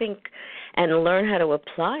 I think, and learn how to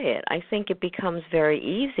apply it. I think it becomes very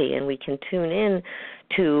easy, and we can tune in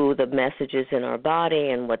to the messages in our body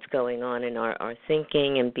and what's going on in our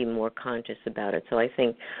thinking and be more conscious about it. So I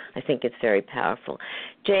think it's very powerful.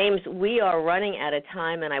 James, we are running out of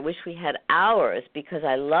time, and I wish we had hours because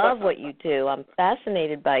I love what you do. I'm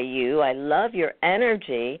fascinated by you. I love your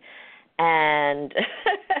energy. And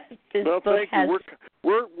this well, book thank has... you.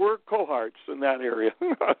 We're cohorts in that area.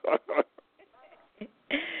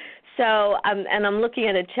 So, I'm looking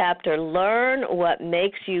at a chapter, Learn What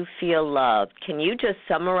Makes You Feel Loved. Can you just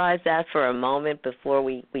summarize that for a moment before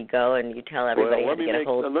we go and you tell everybody how to get a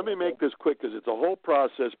hold of it? Let me make this quick because it's a whole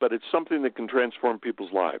process, but it's something that can transform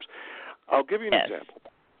people's lives. I'll give you an example.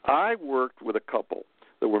 I worked with a couple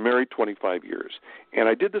that were married 25 years, and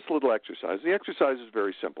I did this little exercise. The exercise is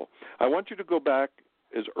very simple. I want you to go back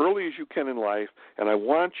as early as you can in life, and I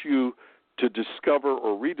want you to discover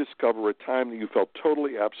or rediscover a time that you felt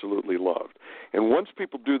totally, absolutely loved. And once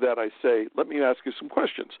people do that, I say, let me ask you some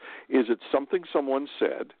questions. Is it something someone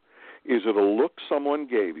said? Is it a look someone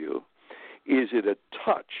gave you? Is it a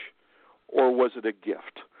touch, or was it a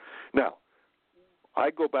gift? Now, I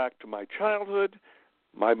go back to my childhood.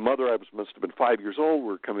 My mother, must have been 5 years old. We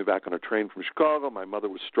were coming back on a train from Chicago. My mother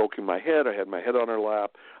was stroking my head. I had my head on her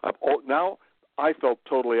lap. Now I felt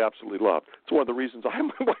totally, absolutely loved. It's one of the reasons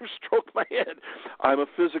my wife stroked my head. I'm a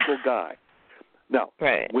physical guy. Now,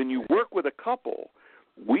 When you work with a couple,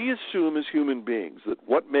 we assume as human beings that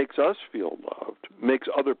what makes us feel loved makes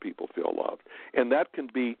other people feel loved, and that can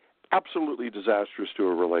be absolutely disastrous to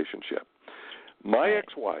a relationship. My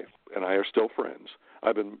ex-wife and I are still friends.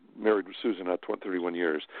 I've been married with Susan now 31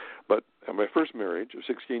 years, but in my first marriage of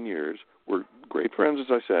 16 years, we're great friends, as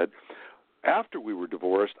I said. After we were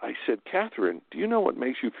divorced, I said, Catherine, do you know what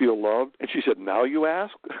makes you feel loved? And she said, now you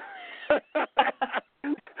ask?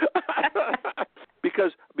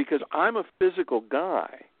 Because I'm a physical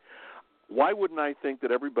guy. Why wouldn't I think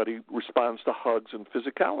that everybody responds to hugs and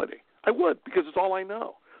physicality? I would, because it's all I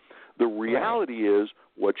know. The reality is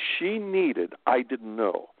what she needed, I didn't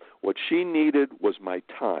know. What she needed was my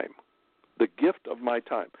time, the gift of my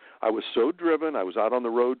time. I was so driven. I was out on the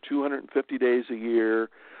road 250 days a year.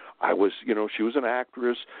 I was, she was an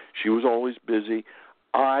actress. She was always busy.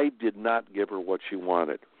 I did not give her what she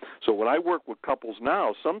wanted. So when I work with couples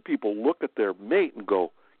now, some people look at their mate and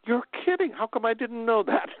go, you're kidding. How come I didn't know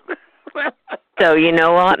that? So you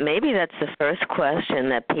know what? Maybe that's the first question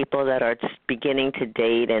that people that are beginning to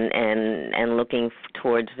date and looking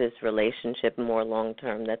towards this relationship more long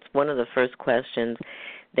term, that's one of the first questions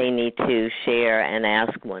they need to share and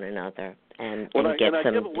ask one another. I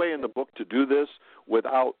give away in the book to do this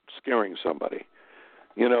without scaring somebody.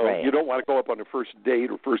 You don't want to go up on a first date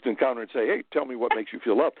or first encounter and say, hey, tell me what makes you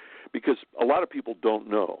feel loved, because a lot of people don't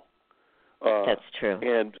know. That's true.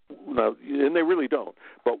 And they really don't.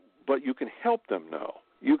 But but you can help them know.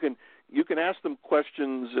 You can ask them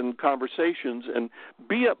questions and conversations and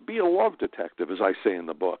be a love detective, as I say in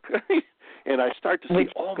the book. And I start to see,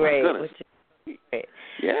 oh, my goodness. Great.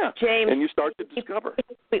 Yeah, James, and you start to discover.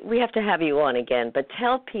 We have to have you on again, but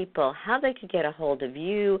tell people how they could get a hold of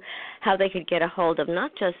you, how they could get a hold of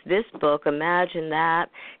not just this book, Imagine That,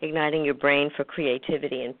 Igniting Your Brain for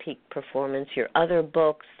Creativity and Peak Performance, your other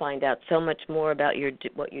books, find out so much more about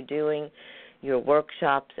what you're doing, your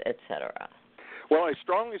workshops, etc. Well, I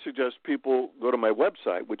strongly suggest people go to my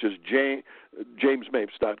website, which is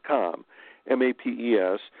jamesmapes.com,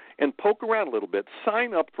 MAPES, and poke around a little bit.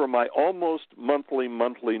 Sign up for my almost monthly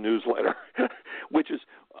newsletter, which is,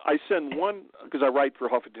 I send one, because I write for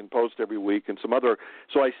Huffington Post every week and some other,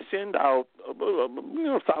 so I send out a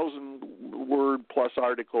 1,000-word plus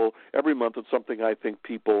article every month of something I think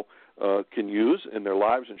people can use in their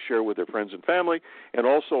lives and share with their friends and family, and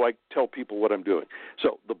also I tell people what I'm doing.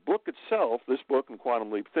 So the book itself, this book and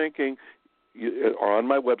Quantum Leap Thinking, are on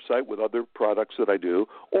my website with other products that I do,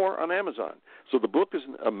 or on Amazon. So the book is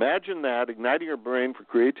Imagine That, Igniting Your Brain for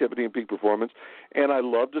Creativity and Peak Performance, and I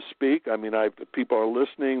love to speak. I mean, people are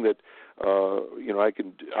listening that,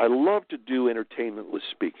 I love to do entertainment with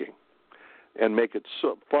speaking and make it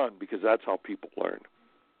so fun, because that's how people learn.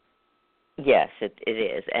 Yes, it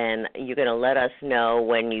is. And you're going to let us know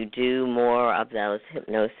when you do more of those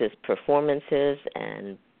hypnosis performances,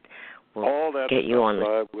 and we'll get you on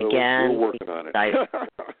again. We're working on it.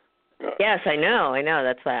 Yes, I know.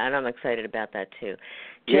 That's why, and I'm excited about that too.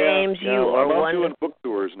 James, you are I'm doing book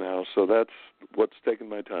tours now, so that's what's taking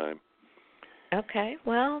my time. Okay,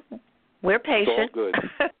 well, we're patient. It's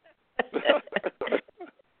all good.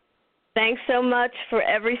 Thanks so much for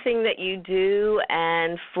everything that you do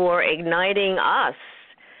and for igniting us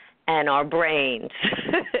and our brains.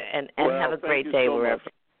 and have a great day so wherever.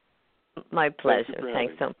 Much. My pleasure.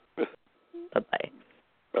 Thanks so much. Bye-bye.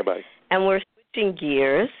 Bye-bye. And we're switching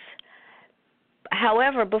gears.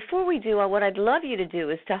 However, before we do, what I'd love you to do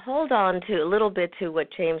is to hold on to a little bit to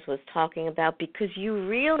what James was talking about, because you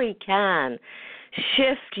really can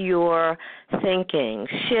shift your thinking,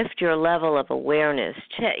 shift your level of awareness,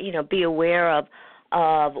 be aware of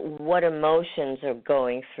what emotions are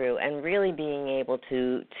going through, and really being able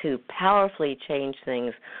to powerfully change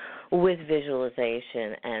things with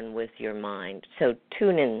visualization and with your mind. So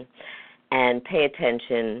tune in and pay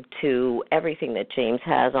attention to everything that James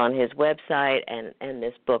has on his website and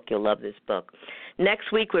this book. You'll love this book.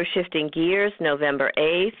 Next week, we're shifting gears, November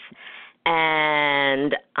 8th,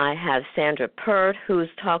 and I have Sandra Pert,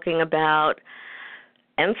 who's talking about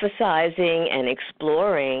emphasizing and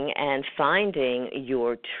exploring and finding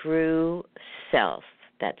your true self.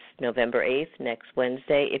 That's November 8th, next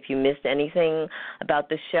Wednesday. If you missed anything about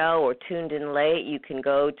the show or tuned in late, you can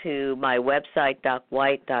go to my website,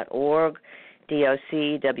 docwhite.org,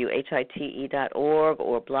 docwhite.org,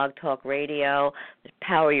 or Blog Talk Radio,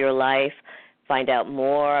 Power Your Life. Find out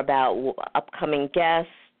more about upcoming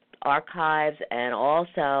guests, archives, and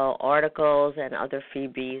also articles and other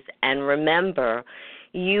freebies. And remember,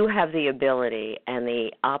 you have the ability and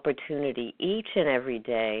the opportunity each and every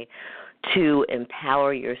day to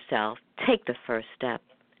empower yourself. Take the first step.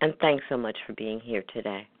 And thanks so much for being here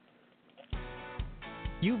today.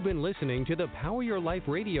 You've been listening to the Power Your Life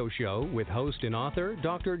radio show with host and author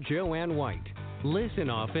Dr. Joanne White.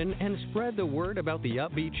 Listen often and spread the word about the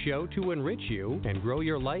upbeat show to enrich you and grow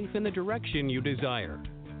your life in the direction you desire.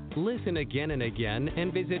 Listen again and again,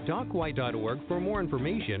 and visit docwhite.org for more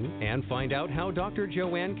information and find out how Dr.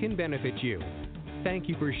 Joanne can benefit you. Thank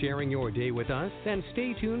you for sharing your day with us, and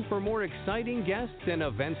stay tuned for more exciting guests and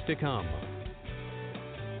events to come.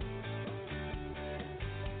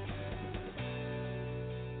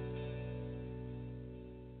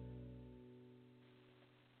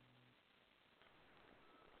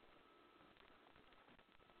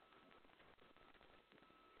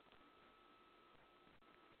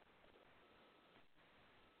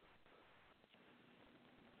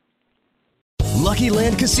 Lucky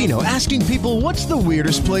Land Casino, asking people, what's the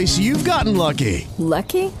weirdest place you've gotten lucky?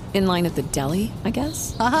 Lucky? In line at the deli, I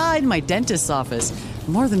guess? Aha, in my dentist's office.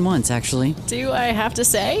 More than once, actually. Do I have to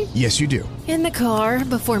say? Yes, you do. In the car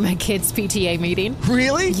before my kids' PTA meeting.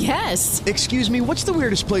 Really? Yes. Excuse me, what's the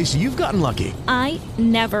weirdest place you've gotten lucky? I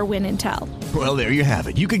never win and tell. Well, there you have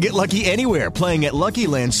it. You can get lucky anywhere, playing at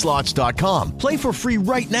LuckyLandSlots.com. Play for free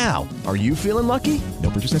right now. Are you feeling lucky? No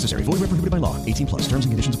purchase necessary. Void where prohibited by law. 18+. Terms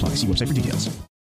and conditions apply. See website for details.